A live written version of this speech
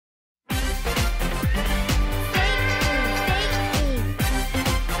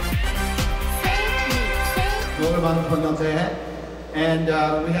노래방 번영대. And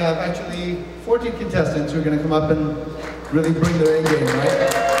we have actually 14 contestants who are going to come up and really bring their A game,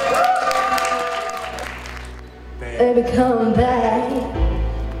 right? Baby, come back.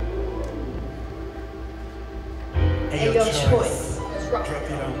 Hey, your choice. Drop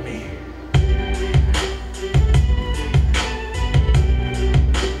it on me.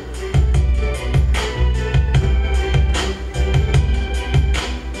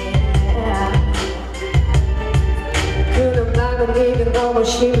 네가 너무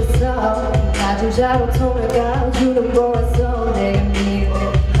심했어 가진 자고통을 가주는 거였어 내가 네가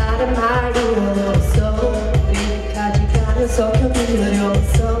하는 말 이유였어 여기까지 가면서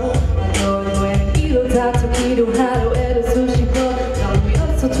견디려였어 너의 이로 다투기로 하루에도 수십 번 넌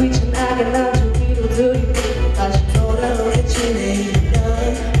위없어 뒤쳐나게 난 주위로 들이고 다시 돌아오겠지 내일은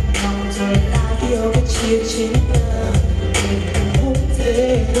너무 나 기억에 치우치면 내가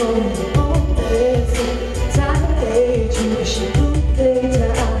못해 너무 못해서 잘해주고 싶은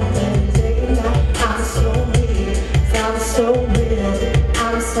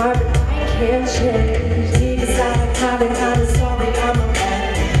I'm sorry, but I can't change. 네가 생각하는 I'm sorry, I'm a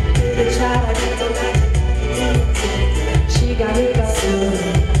man. 그게 차라리 더 낫겠다. 시간이 갔음,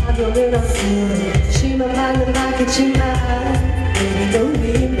 하루는 없음. 심한 말은 많겠지만 Baby, don't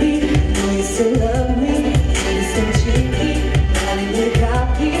leave me. No, you still love me. You still cheat me. 나는 늘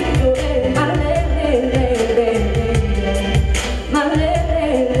갚기 노래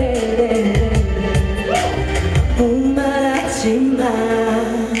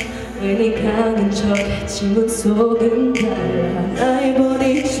괜히 강한 척 했지만 속은 달라 날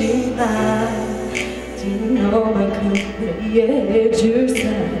버리지만 지금 너만큼 이해해줄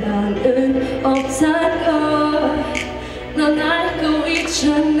사람은 없을걸 넌 알고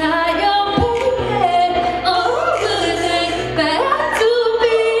있잖아요 baby Oh good thing back to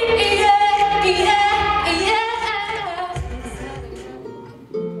me yeah yeah yeah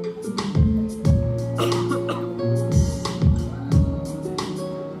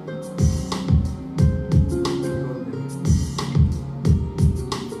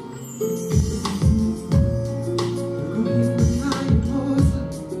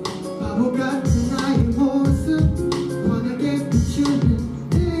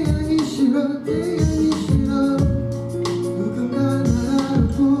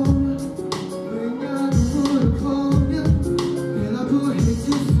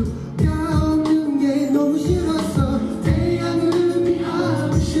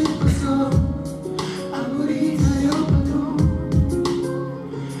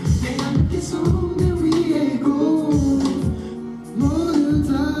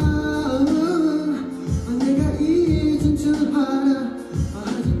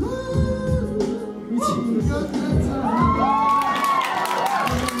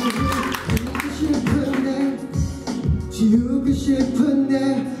지우고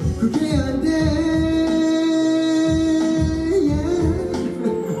싶은데 그게 안 돼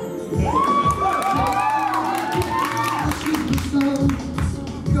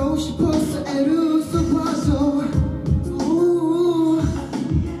가고 싶었어 애로서 봐서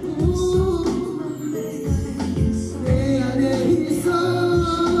내 안에 있어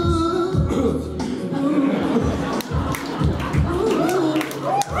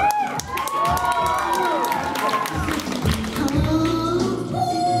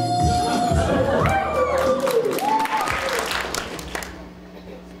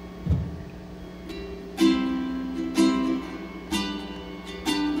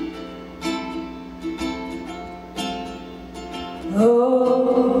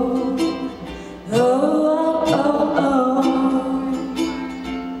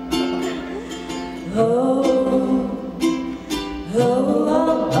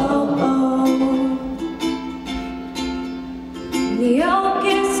네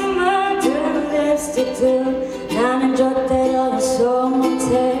어깨 숨은 립스틱들 나는 절대로 용서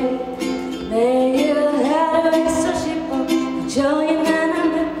못해 매일 하루 있어 싶어 그저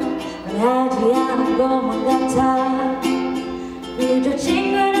있는 듯 말하지 않은 것만 같아 그저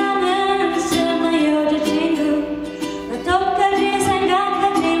친구라는 숨은 여자친구 나 똑같이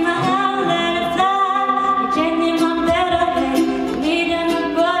생각하지만 I'll let it fly 이제 네 맘대로 해 미련은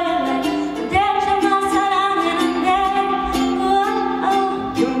보일래 대체만 사랑은 안돼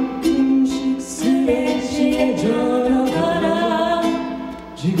조금씩 쓰레기에 전화 걸어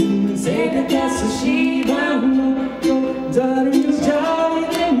지금은 생각해서 시방 또 다른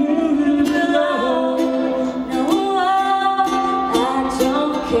여자에게 눈을 들어 No, I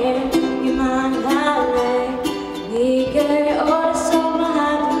don't care 이만할래 네게 어디서만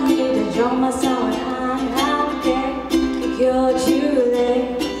하던 일을 정말 사랑할게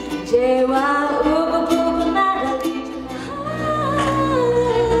이겨줄래 이제와 우고부고 말할래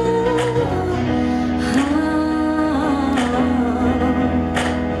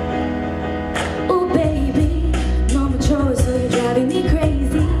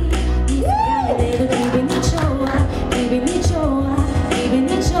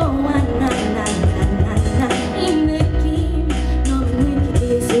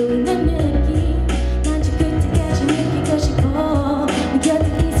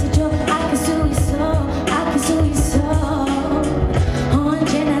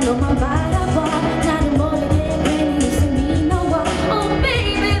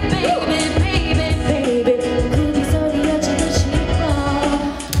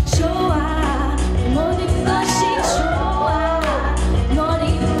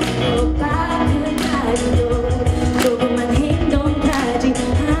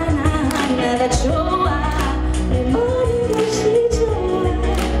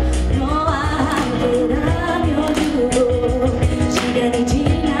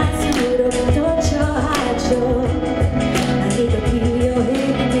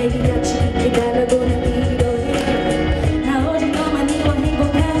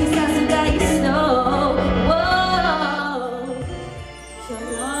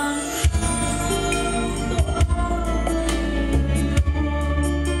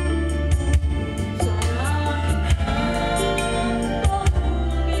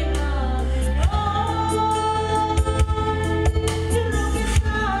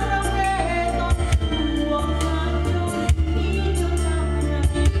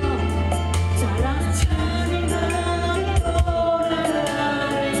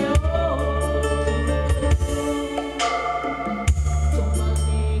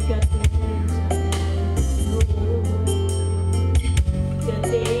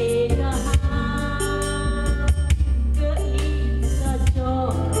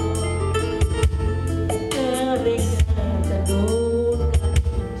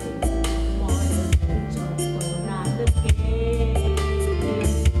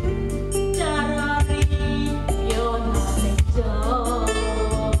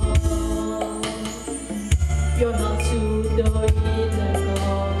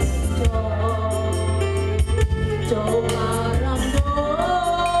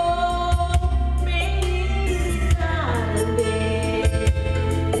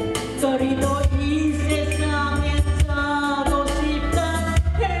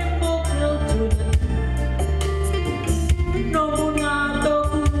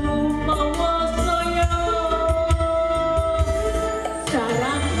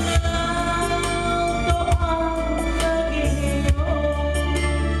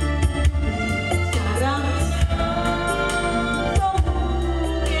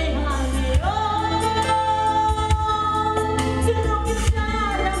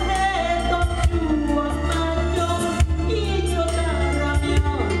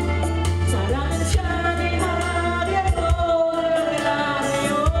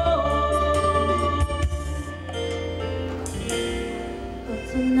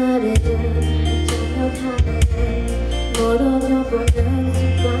말이든 저녁 하나는 멀어져보는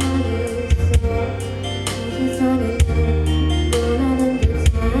습관이 있어. 이 세상에는 너라는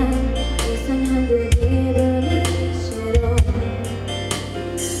듯한 이상한 그 기분이 싫어.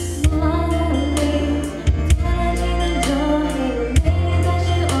 멀리 사라지는 저 행운이 다시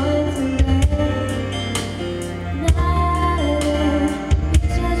올 텐데 나를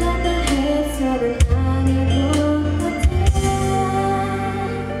잊혀졌던 햇살은 아닐 것 같아.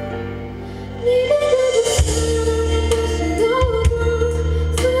 네가 가진 사랑의 다시 너도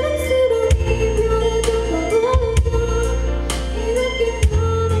사랑스러운 이별에 덮어버려. 이렇게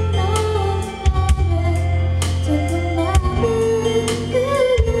너는 맘에 자꾸 맘에 그래.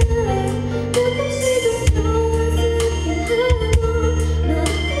 가끔씩은 좋아지긴 하고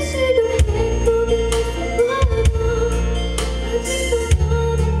가끔씩은 행복이 있어봐도 아직도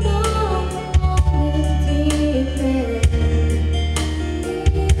너는 너무 딥해.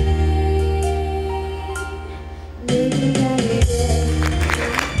 네가 내게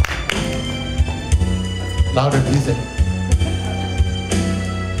Louder music.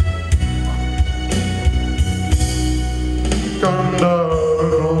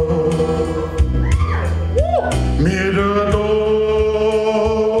 간다고 믿어도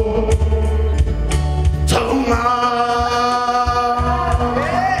정말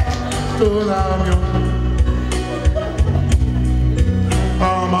떠나면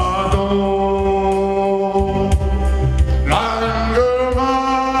아마도 난 그만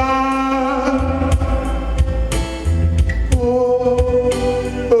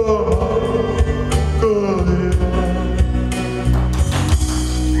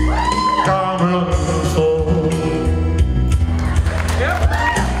가면서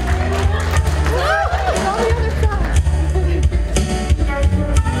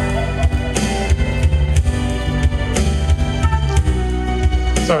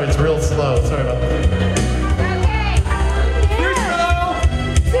Sorry, it's real slow. Sorry about that.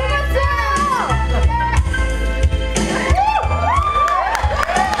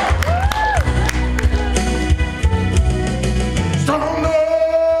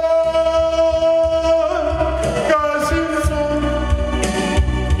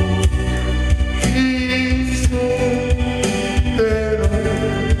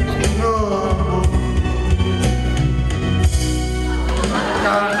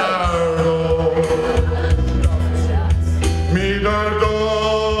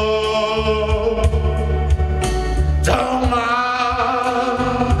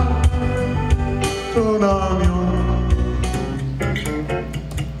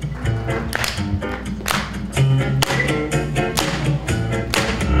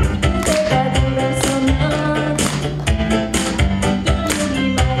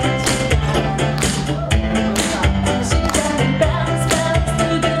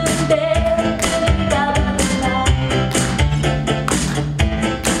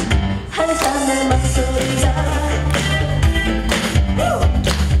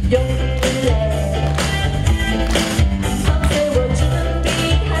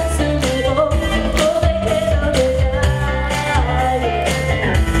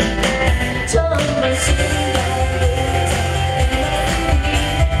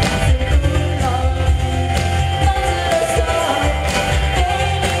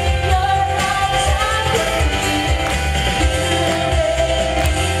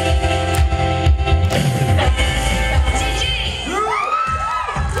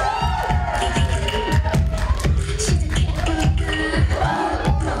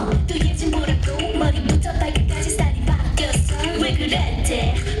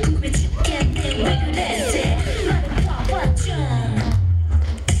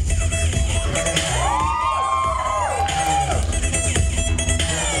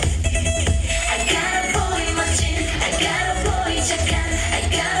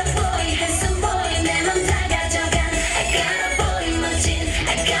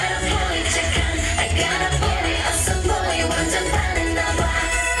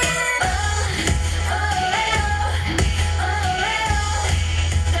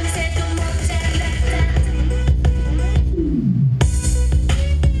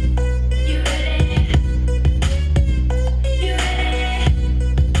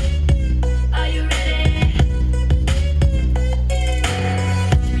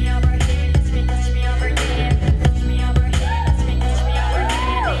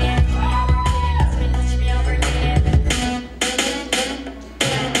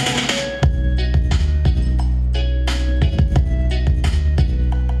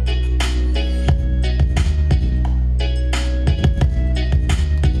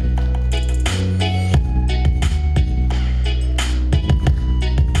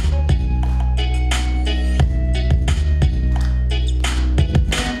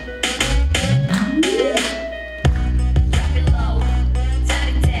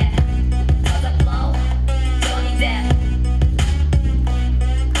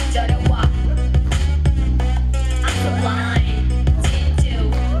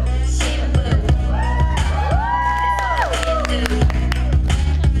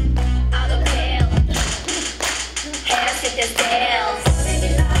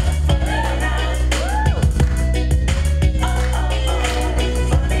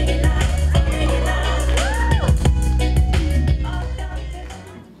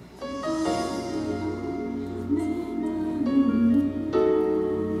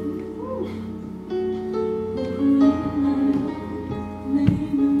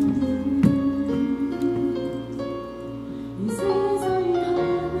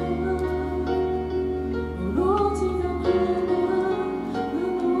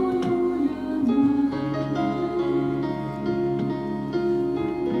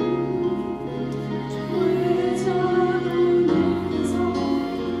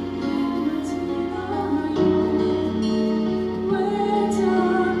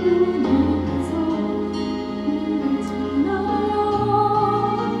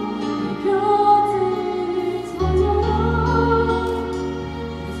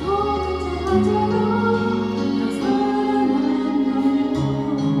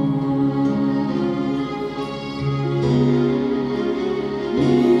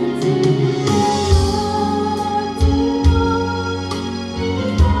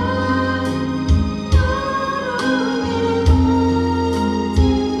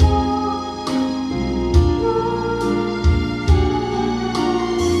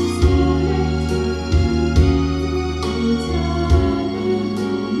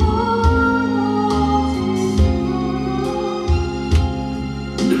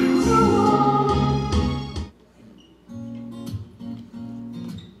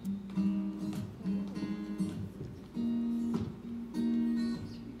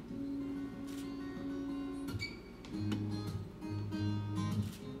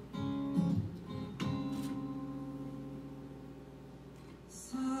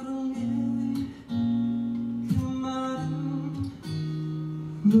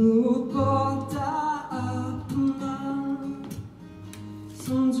 무엇보다 아픈 난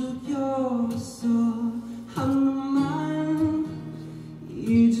손죽였어 한눈만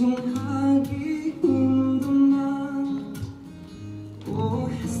이중하기 힘든 난 오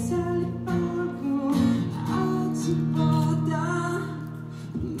햇살이 빠고 아침보다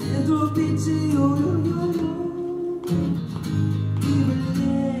내도 빛이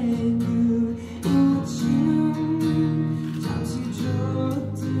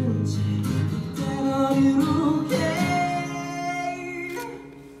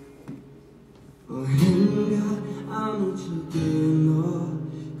요요요요 아무줄게 너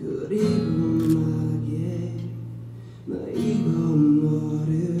그리고 음악에 나 이거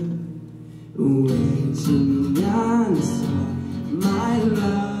너를 외치면서 My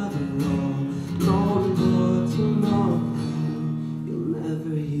love 너를 버티면 You'll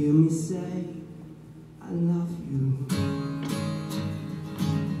never hear me say I love you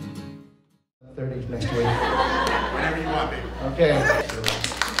 30 next week. Whenever you want, baby. Okay.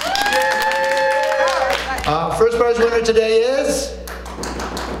 First prize winner today is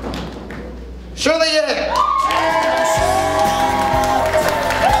Shirley Yang.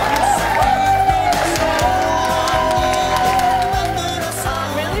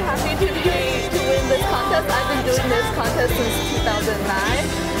 I'm really happy to win this contest. I've been doing this contest since 2009.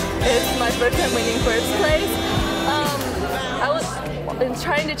 It's my first time winning first place. I was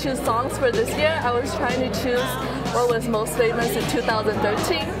trying to choose songs for this year. I was trying to choose what was most famous in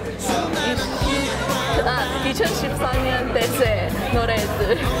 2013. 2014년 대세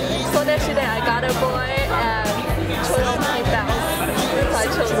노래들 소녀시대 I Got a Boy and